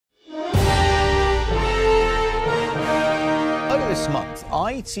Last month,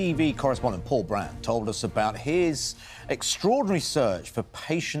 ITV correspondent Paul Brand told us about his extraordinary search for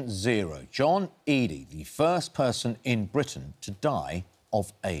patient zero, John Eaddie, the first person in Britain to die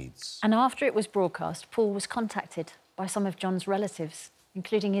of AIDS. And after it was broadcast, Paul was contacted by some of John's relatives,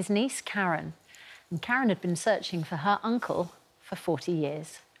 including his niece, Karen. And Karen had been searching for her uncle for 40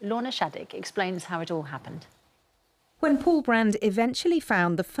 years. Lorna Shaddick explains how it all happened. When Paul Brand eventually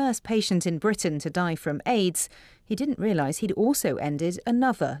found the first patient in Britain to die from AIDS, he didn't realise he'd also ended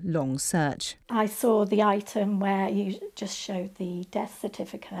another long search. I saw the item where you just showed the death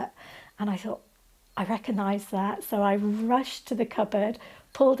certificate and I thought, I recognise that. So I rushed to the cupboard,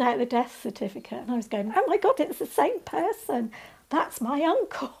 pulled out the death certificate and I was going, oh my God, it's the same person. That's my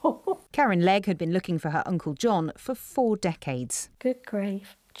uncle. Karen Legg had been looking for her Uncle John for 4 decades. Good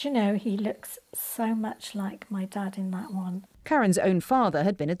grief. Do you know, he looks so much like my dad in that one. Karen's own father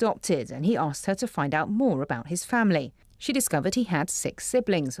had been adopted and he asked her to find out more about his family. She discovered he had 6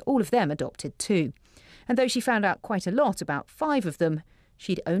 siblings, all of them adopted too. And though she found out quite a lot about 5 of them,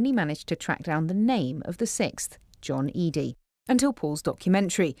 she'd only managed to track down the name of the 6th, John Eaddie, until Paul's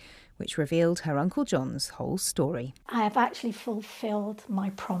documentary, which revealed her Uncle John's whole story. I have actually fulfilled my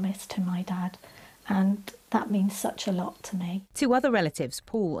promise to my dad, and that means such a lot to me. 2 other relatives,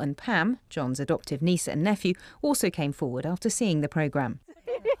 Paul and Pam, John's adoptive niece and nephew, also came forward after seeing the programme.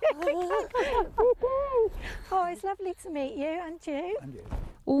 Oh, it's lovely to meet you, and you.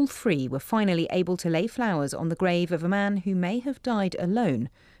 All 3 were finally able to lay flowers on the grave of a man who may have died alone,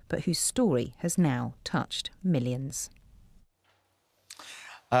 but whose story has now touched millions.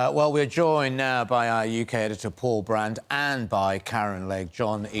 Well, we're joined now by our UK editor, Paul Brand, and by Karen Legg,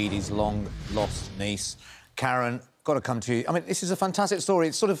 John Eaddie's long-lost niece. Karen, got to come to you. I mean, this is a fantastic story.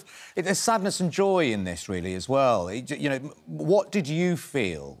 It's sort of... there's sadness and joy in this, really, as well. You know, what did you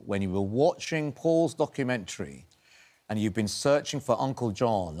feel when you were watching Paul's documentary and you've been searching for Uncle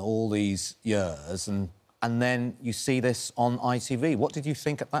John all these years and then you see this on ITV? What did you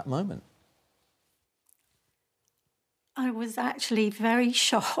think at that moment? I was actually very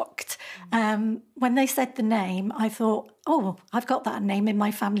shocked. When they said the name, I thought, oh, I've got that name in my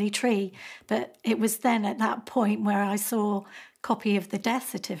family tree. But it was then at that point where I saw a copy of the death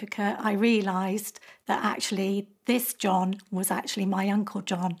certificate, I realised that actually this John was actually my Uncle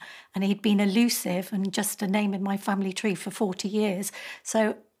John, and he'd been elusive and just a name in my family tree for 40 years.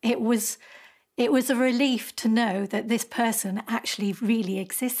 So it was a relief to know that this person actually really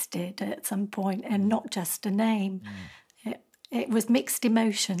existed at some point and not just a name. It was mixed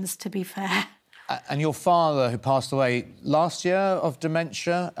emotions, to be fair. And your father, who passed away last year of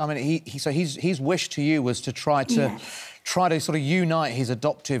dementia, I mean, his wish to you was to try to sort of unite his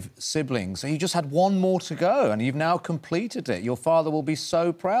adoptive siblings. So you just had one more to go, and you've now completed it. Your father will be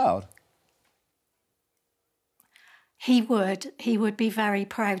so proud. He would be very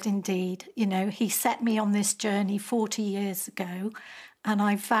proud indeed. You know, he set me on this journey 40 years ago, and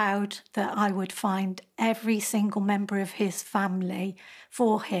I vowed that I would find every single member of his family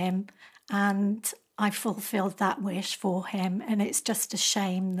for him, and I fulfilled that wish for him. And it's just a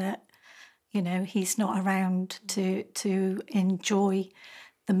shame that, you know, he's not around to enjoy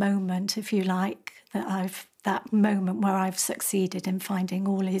the moment, if you like, that moment where I've succeeded in finding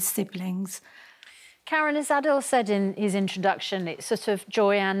all his siblings. Karen, as Adil said in his introduction, it's sort of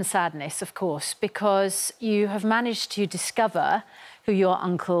joy and sadness, of course, because you have managed to discover who your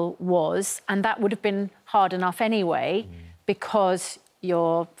uncle was, and that would have been hard enough anyway, because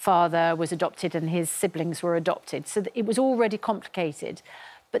your father was adopted and his siblings were adopted, so it was already complicated.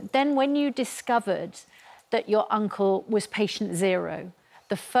 But then when you discovered that your uncle was patient zero,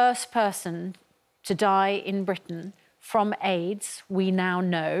 the first person to die in Britain from AIDS, we now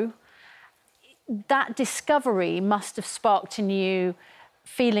know, that discovery must have sparked in you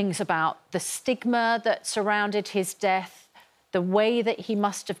feelings about the stigma that surrounded his death, the way that he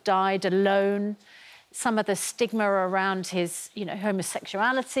must have died alone, some of the stigma around his, you know,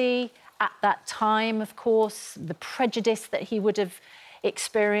 homosexuality at that time, of course, the prejudice that he would have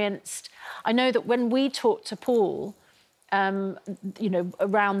experienced. I know that when we talked to Paul, you know,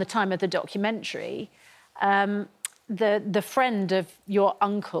 around the time of the documentary, the friend of your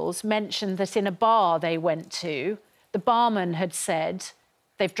uncle's mentioned that in a bar they went to, the barman had said,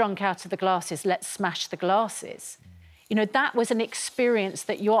 they've drunk out of the glasses, let's smash the glasses. You know, that was an experience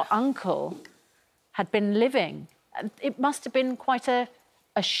that your uncle had been living. It must have been quite a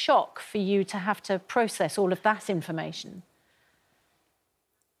shock for you to have to process all of that information.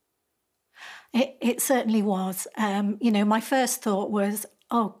 It certainly was. You know, my first thought was,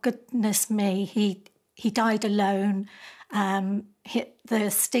 oh, goodness me, he died alone. The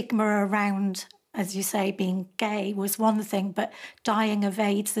stigma around as you say, being gay was one thing, but dying of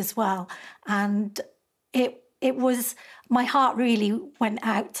AIDS as well. And it was, my heart really went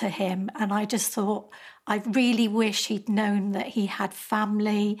out to him, and I just thought, I really wish he'd known that he had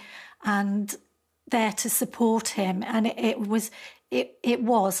family and there to support him. And it was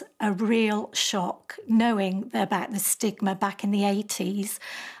a real shock knowing about the stigma back in the 80s,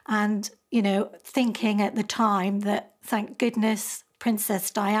 and, you know, thinking at the time that, thank goodness,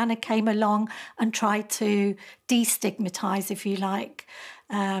 Princess Diana came along and tried to destigmatise, if you like,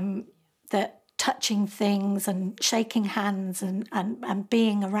 that touching things and shaking hands and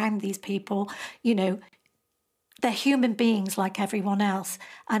being around these people, you know, they're human beings like everyone else.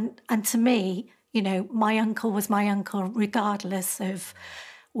 And to me, you know, my uncle was my uncle regardless of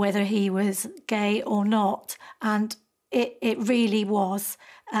whether he was gay or not. And it really was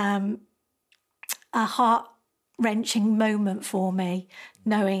a heart-wrenching moment for me,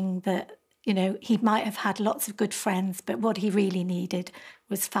 knowing that, you know, he might have had lots of good friends, but what he really needed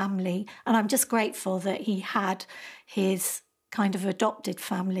was family. And I'm just grateful that he had his kind of adopted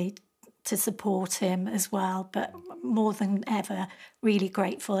family to support him as well. But more than ever, really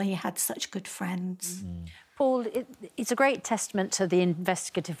grateful he had such good friends. Mm. Paul, it's a great testament to the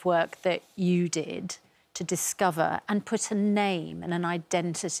investigative work that you did to discover and put a name and an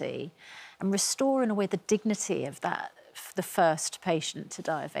identity and restore, in a way, the dignity of that, the first patient to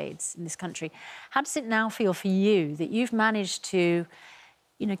die of AIDS in this country. How does it now feel for you that you've managed to,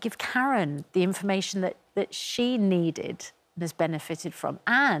 you know, give Karen the information that she needed and has benefited from,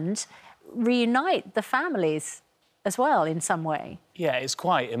 and reunite the families as well in some way? Yeah, it's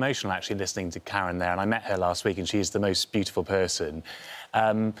quite emotional actually listening to Karen there, and I met her last week and she's the most beautiful person.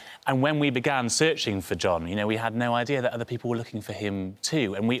 And when we began searching for John, you know, we had no idea that other people were looking for him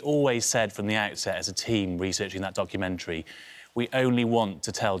too. And we always said from the outset as a team researching that documentary, we only want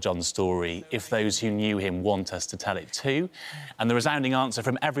to tell John's story if those who knew him want us to tell it too. And the resounding answer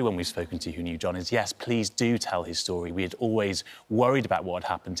from everyone we've spoken to who knew John is, yes, please do tell his story. We had always worried about what had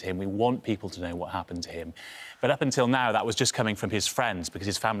happened to him. We want people to know what happened to him. But up until now, that was just coming from his friends, because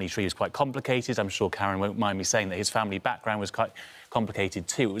his family tree was quite complicated. I'm sure Karen won't mind me saying that his family background was quite complicated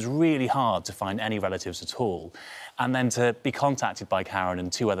too. It was really hard to find any relatives at all. And then to be contacted by Karen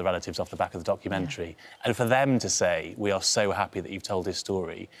and 2 other relatives off the back of the documentary, and for them to say, we are so happy that you've told his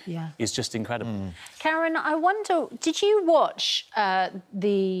story, is just incredible. Mm. Karen, I wonder, did you watch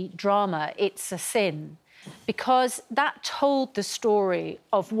the drama It's a Sin? Because that told the story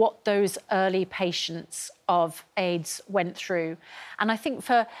of what those early patients of AIDS went through. And I think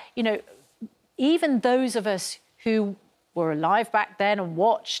for, you know, even those of us who were alive back then and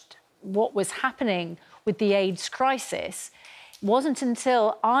watched what was happening with the AIDS crisis, it wasn't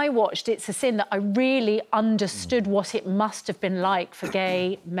until I watched It's a Sin that I really understood what it must have been like for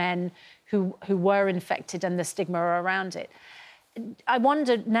gay men who were infected and the stigma around it. I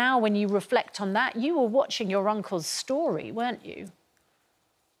wonder now, when you reflect on that, you were watching your uncle's story, weren't you?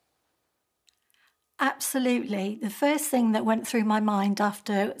 Absolutely. The first thing that went through my mind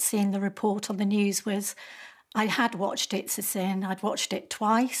after seeing the report on the news was I had watched It's a Sin. I'd watched it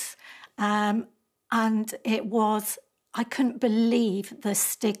twice. And it was, I couldn't believe the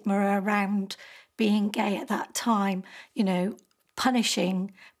stigma around being gay at that time, you know,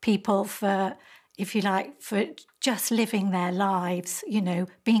 punishing people for, if you like, for just living their lives, you know,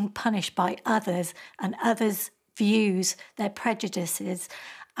 being punished by others and others' views, their prejudices.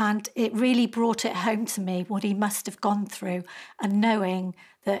 And it really brought it home to me what he must have gone through, and knowing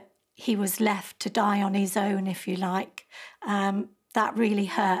that he was left to die on his own, if you like, that really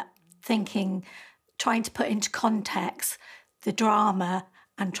hurt, trying to put into context the drama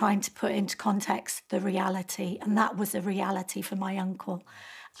and trying to put into context the reality. And that was a reality for my uncle.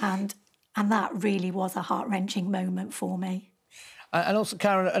 And that really was a heart-wrenching moment for me. And also,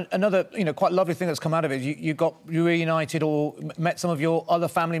 Karen, another, you know, quite lovely thing that's come out of it, you reunited or met some of your other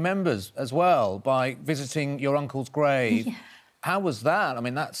family members as well by visiting your uncle's grave. Yeah. How was that? I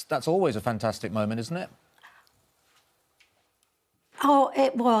mean, that's always a fantastic moment, isn't it? Oh,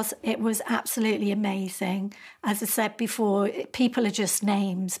 it was. It was absolutely amazing. As I said before, people are just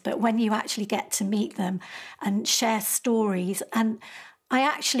names, but when you actually get to meet them and share stories, and I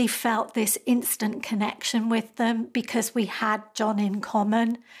actually felt this instant connection with them because we had John in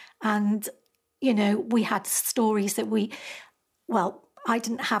common, and, you know, we had stories that I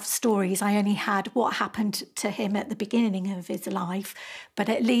didn't have stories. I only had what happened to him at the beginning of his life, but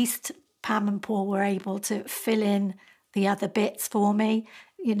at least Pam and Paul were able to fill in the other bits for me,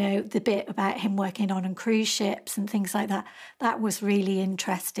 you know, the bit about him working on cruise ships and things like that. That was really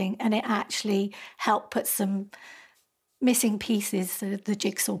interesting, and it actually helped put some missing pieces of the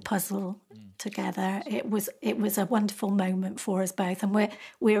jigsaw puzzle together. It was a wonderful moment for us both, and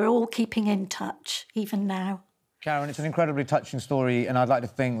we're all keeping in touch even now. Karen, it's an incredibly touching story, and I'd like to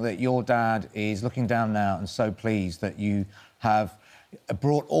think that your dad is looking down now and so pleased that you have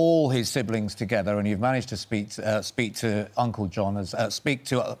brought all his siblings together and you've managed to speak to Uncle John, speak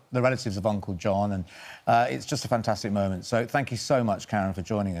to the relatives of Uncle John, and it's just a fantastic moment. So thank you so much, Karen, for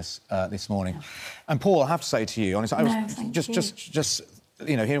joining us this morning. Yeah. And Paul, I have to say to you, honestly, just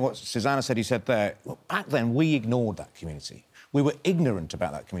you know, hearing what Susanna said, you said there, back then we ignored that community. We were ignorant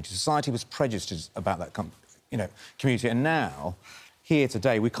about that community. Society was prejudiced about that community, and now, here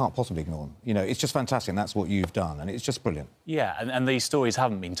today, we can't possibly ignore them. You know, it's just fantastic, and that's what you've done, and it's just brilliant. Yeah, and these stories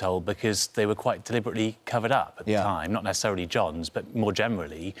haven't been told because they were quite deliberately covered up at the time, not necessarily John's, but more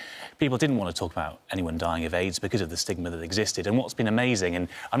generally. People didn't want to talk about anyone dying of AIDS because of the stigma that existed. And what's been amazing, and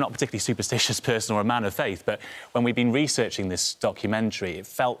I'm not a particularly superstitious person or a man of faith, but when we've been researching this documentary, it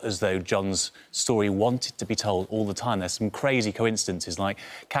felt as though John's story wanted to be told all the time. There's some crazy coincidences, like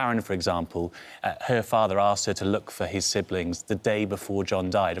Karen, for example, her father asked her to look for his siblings the day before John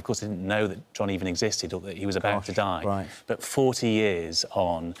died. Of course, they didn't know that John even existed or that he was about to die. Right. But 40 years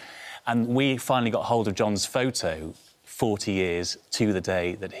on, and we finally got hold of John's photo 40 years to the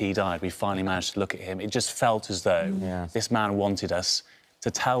day that he died. We finally managed to look at him. It just felt as though this man wanted us to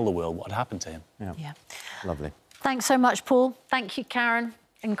tell the world what had happened to him. Yeah. Lovely. Thanks so much, Paul. Thank you, Karen.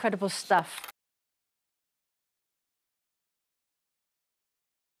 Incredible stuff.